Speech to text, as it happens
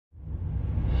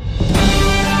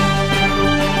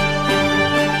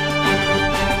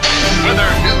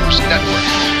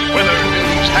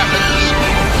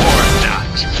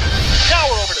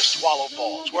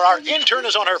where our intern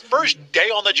is on her first day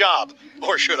on the job.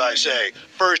 Or should I say,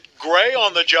 first gray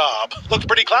on the job. Looks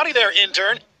pretty cloudy there,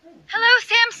 intern. Hello,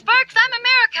 Sam Sparks. I'm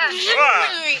America.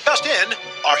 Just in,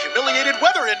 our humiliated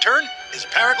weather intern is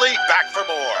apparently back for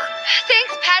more.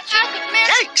 Thanks, Patrick.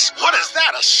 Yikes! What is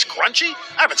that, a scrunchie?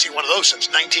 I haven't seen one of those since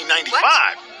 1995.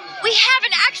 What? We have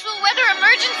an actual weather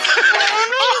emergency.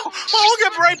 Oh, well, we'll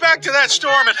get right back to that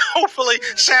storm, and hopefully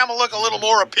Sam will look a little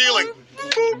more appealing.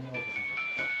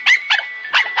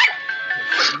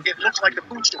 It looks like the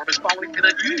food storm is following an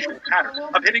unusual pattern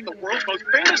of hitting the world's most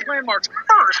famous landmarks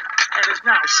first and is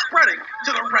now spreading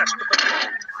to the rest of the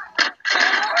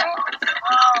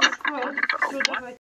world.